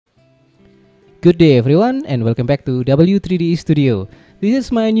Good day everyone and welcome back to W3D Studio. This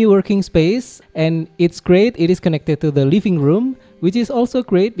is my new working space and it's great. It is connected to the living room, which is also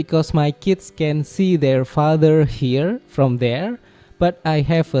great because my kids can see their father here from there. But I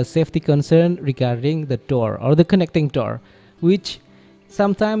have a safety concern regarding the door or the connecting door, which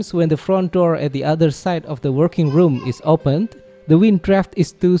sometimes when the front door at the other side of the working room is opened, the wind draft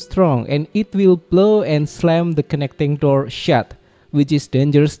is too strong and it will blow and slam the connecting door shut, which is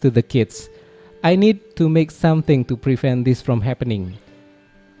dangerous to the kids. I need to make something to prevent this from happening.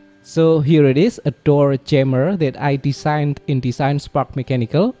 So here it is, a door jammer that I designed in Design Spark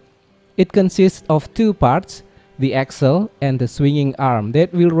Mechanical. It consists of two parts, the axle and the swinging arm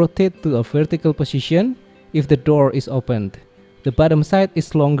that will rotate to a vertical position if the door is opened. The bottom side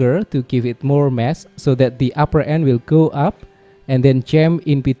is longer to give it more mass so that the upper end will go up and then jam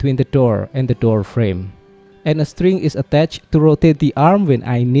in between the door and the door frame. And a string is attached to rotate the arm when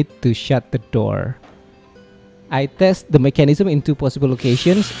I need to shut the door. I test the mechanism in two possible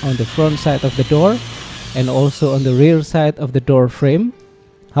locations, on the front side of the door and also on the rear side of the door frame.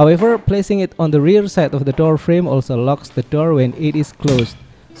 However, placing it on the rear side of the door frame also locks the door when it is closed,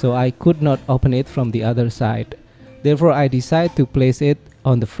 so I could not open it from the other side. Therefore, I decide to place it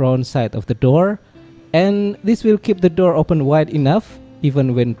on the front side of the door, and this will keep the door open wide enough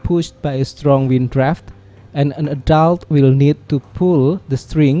even when pushed by a strong wind draft, and an adult will need to pull the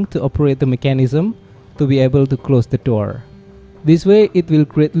string to operate the mechanism to be able to close the door. This way it will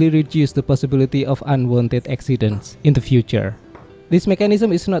greatly reduce the possibility of unwanted accidents in the future. This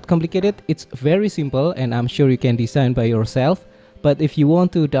mechanism is not complicated, it's very simple and I'm sure you can design by yourself. But if you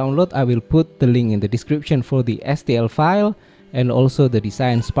want to download, I will put the link in the description for the STL file and also the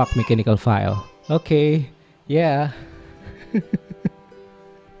Design Spark Mechanical file. Okay, yeah.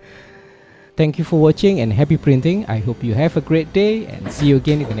 Thank you for watching and happy printing. I hope you have a great day and see you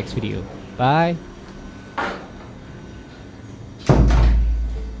again in the next video. Bye.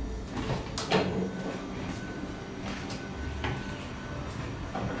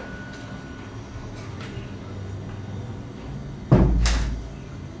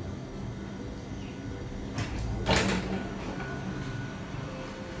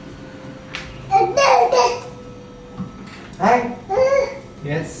 Hi.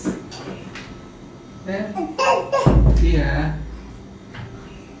 Yes. Yeah.